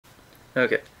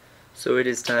Okay, so it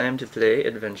is time to play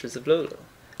Adventures of Lolo.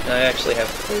 Now, I actually have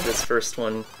played this first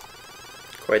one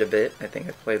quite a bit. I think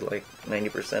I've played like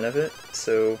 90% of it,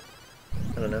 so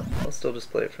I don't know. I'll still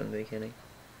just play it from the beginning,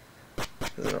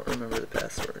 because I don't remember the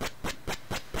password.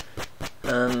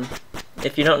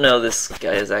 If you don't know, this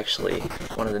guy is actually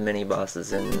one of the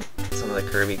mini-bosses in some of the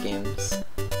Kirby games.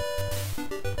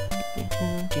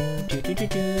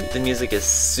 The music is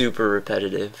super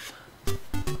repetitive.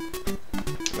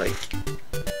 Like,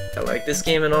 I like this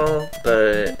game and all,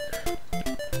 but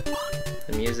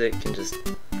the music can just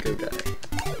go die.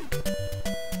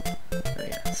 Oh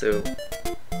yeah, so,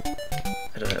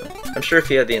 I don't know. I'm sure if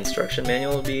you had the instruction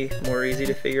manual it would be more easy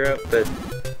to figure out, but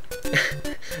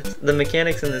the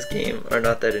mechanics in this game are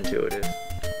not that intuitive.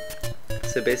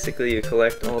 So basically you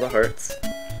collect all the hearts,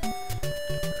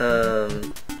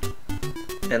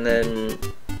 and then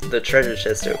the treasure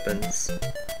chest opens,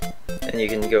 and you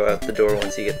can go out the door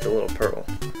once you get the little pearl.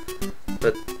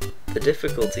 But the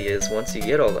difficulty is, once you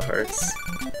get all the hearts,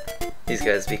 these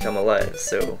guys become alive,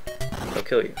 so they'll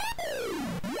kill you.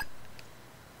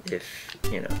 If,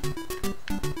 you know,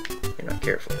 you're not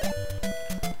careful.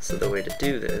 So the way to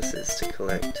do this is to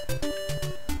collect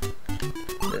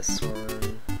this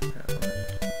one, that one.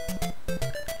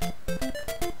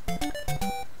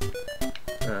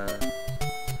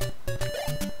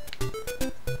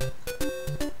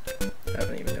 I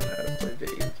don't even know how to play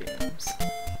video games.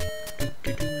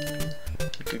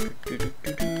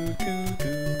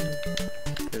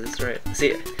 Is this right?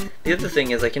 See, the other thing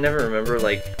is I can never remember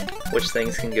like which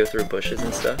things can go through bushes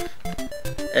and stuff.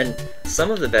 And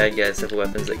some of the bad guys have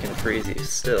weapons that can freeze you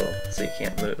still, so you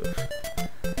can't move.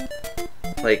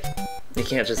 Like, you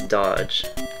can't just dodge.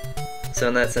 So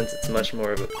in that sense, it's much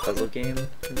more of a puzzle game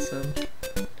than some.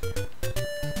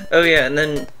 Oh yeah, and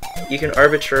then you can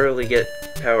arbitrarily get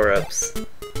power-ups.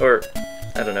 Or,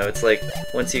 I don't know, it's like,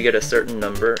 once you get a certain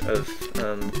number of,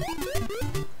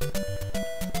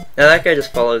 Now that guy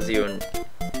just follows you and,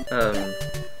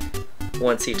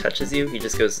 once he touches you, he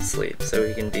just goes to sleep, so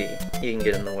he can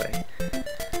get in the way.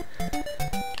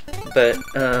 But,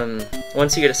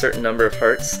 once you get a certain number of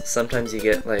hearts, sometimes you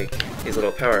get, like, these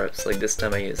little power-ups. Like this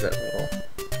time I used that little,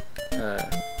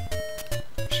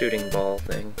 shooting ball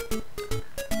thing.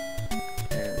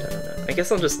 And, I don't know. I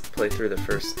guess I'll just play through the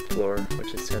first floor,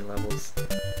 which is 10 levels.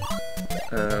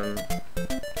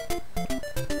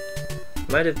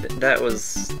 Might have been, that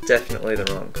was definitely the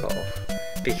wrong call,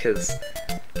 because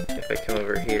if I come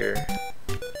over here,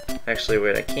 actually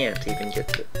wait, I can't even get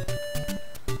the,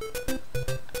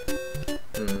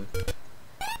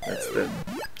 that's the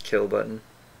kill button.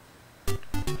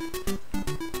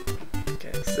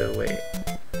 Okay, so wait,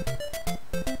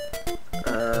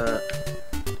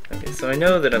 okay, so I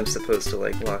know that I'm supposed to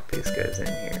like lock these guys in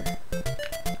here,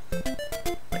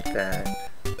 like that,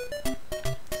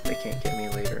 so they can't get me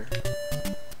later.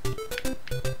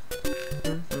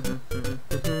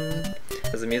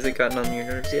 Has the music gotten on your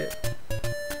nerves yet?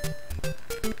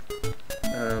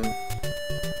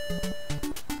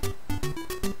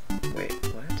 Wait,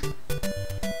 what?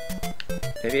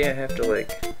 Maybe I have to,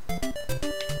 like,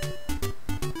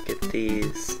 get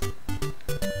these,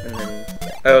 and then...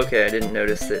 Oh, okay, I didn't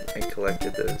notice that I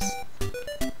collected those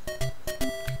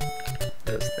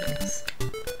things.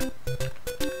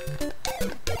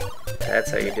 That's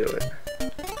how you do it.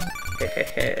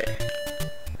 Hehehe.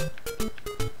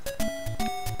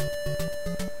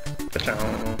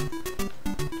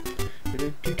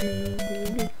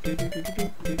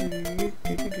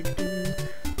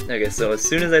 Okay, so as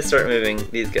soon as I start moving,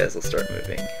 these guys will start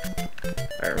moving.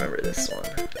 I remember this one.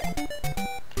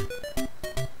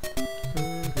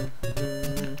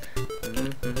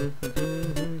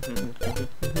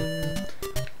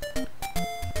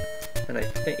 And I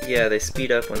think, yeah, they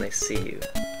speed up when they see you.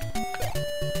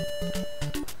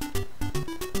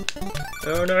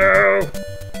 Oh no!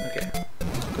 Okay,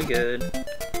 we good.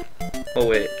 Oh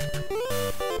wait.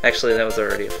 Actually, that was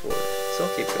already a floor, so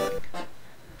I'll keep going.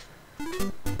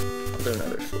 I'll do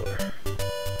another floor.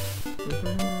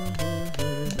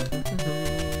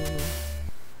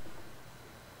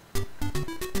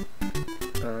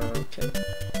 Okay.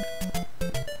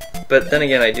 But then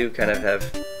again, I do kind of have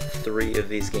 3 of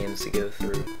these games to go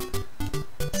through,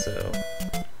 so...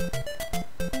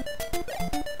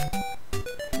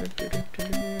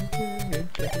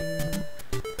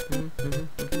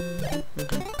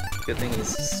 Good thing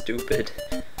he's stupid.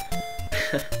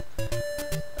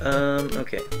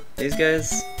 Okay. These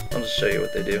guys, I'll just show you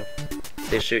what they do.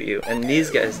 They shoot you, and these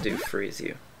guys do freeze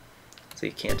you, so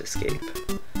you can't escape.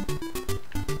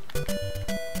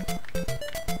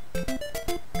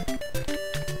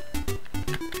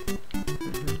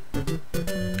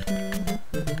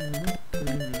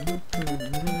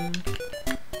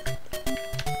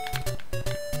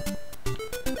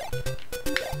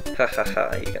 Ha ha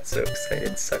ha, you got so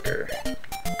excited, sucker.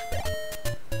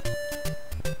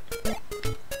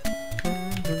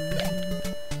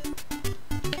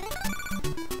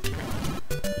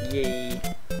 Yay.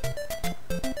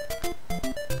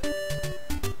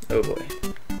 Oh boy.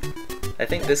 I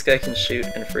think this guy can shoot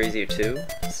and freeze you too,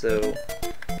 so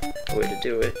the way to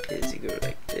do it is you go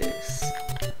like this.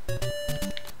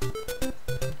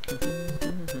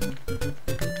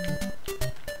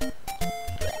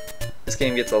 This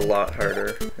game gets a lot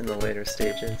harder in the later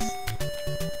stages.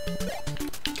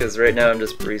 Because right now I'm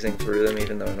just breezing through them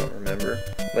even though I don't remember.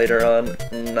 Later on,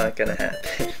 not gonna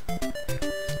happen.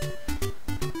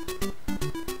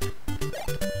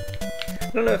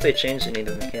 I don't know if they changed any of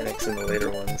the mechanics in the later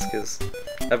ones, because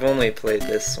I've only played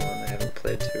this one, I haven't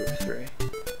played 2 or 3.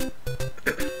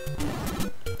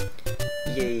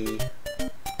 Yay.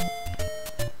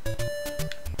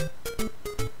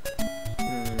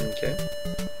 Okay.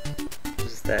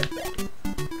 This is that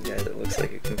guy that looks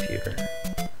like a computer.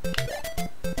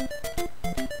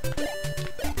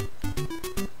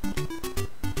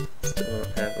 Still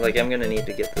don't have, like, I'm gonna need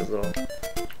to get those little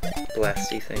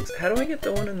blasty things. How do I get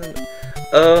the one in the...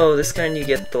 Oh, this kind you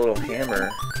get the little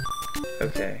hammer.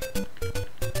 Okay.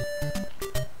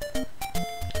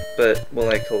 But will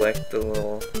I collect the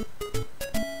little...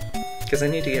 Because I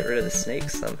need to get rid of the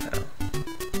snakes somehow.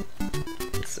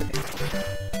 Let's see.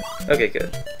 Okay,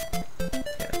 good.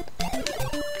 Yeah.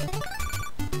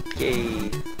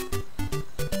 Yay.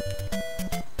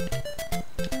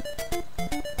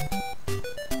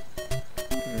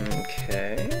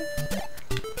 Okay.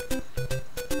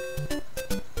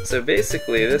 So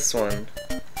basically this one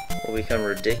will become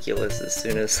ridiculous as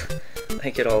soon as I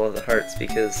get all of the hearts,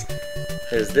 because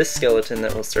there's this skeleton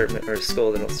that will start, or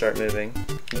skull that will start moving.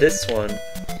 This one,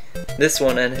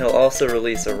 and he'll also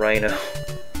release a rhino.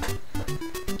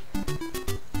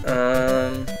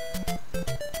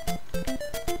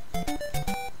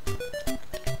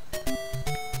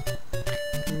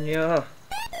 Yeah.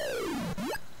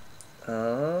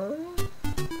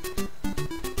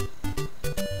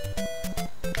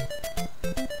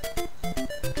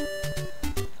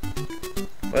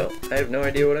 Well, I have no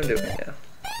idea what I'm doing now.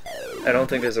 I don't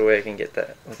think there's a way I can get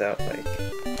that without, like...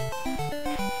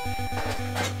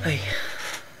 I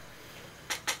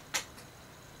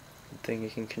think you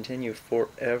can continue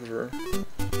forever.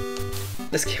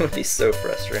 This game would be so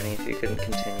frustrating if you couldn't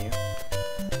continue.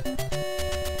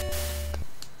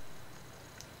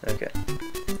 Okay.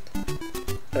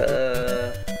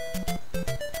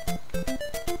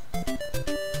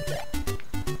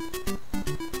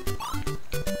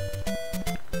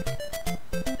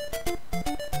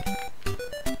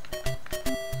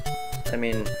 I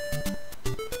mean...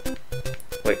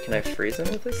 Wait, can I freeze him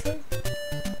with this thing?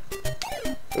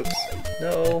 Oops.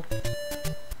 No!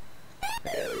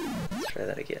 Okay, let's try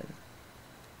that again.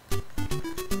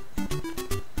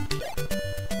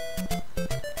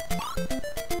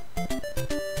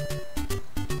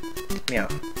 Meow.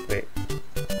 Wait.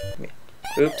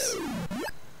 Oops.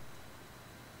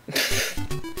 I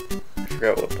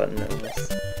forgot what button it was.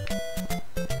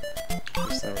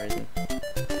 For some reason.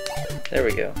 There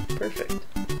we go. Perfect.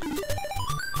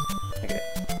 Okay.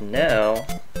 Now,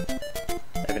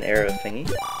 I have an arrow thingy,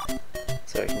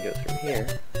 so I can go through here.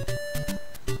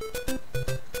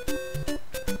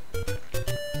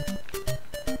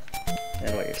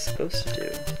 And what you're supposed to do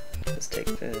is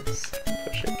take this,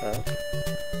 push it up.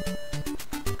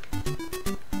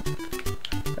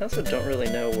 I also don't really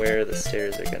know where the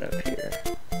stairs are going to appear.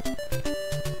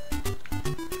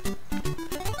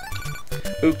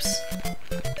 Oops!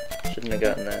 Shouldn't have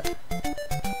gotten that.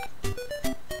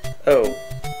 Oh.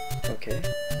 Okay.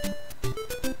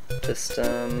 Just,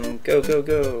 go, go,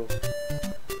 go!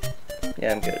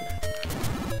 Yeah, I'm good.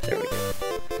 There we go.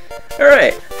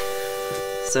 Alright!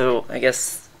 So, I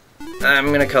guess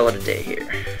I'm gonna call it a day here.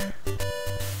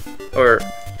 Or,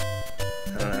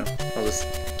 I don't know, I'll just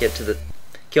get to the...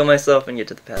 kill myself and get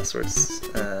to the passwords,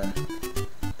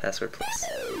 password place.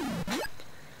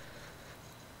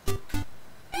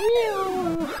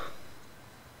 Meow.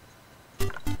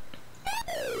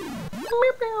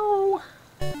 Meow.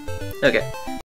 Okay.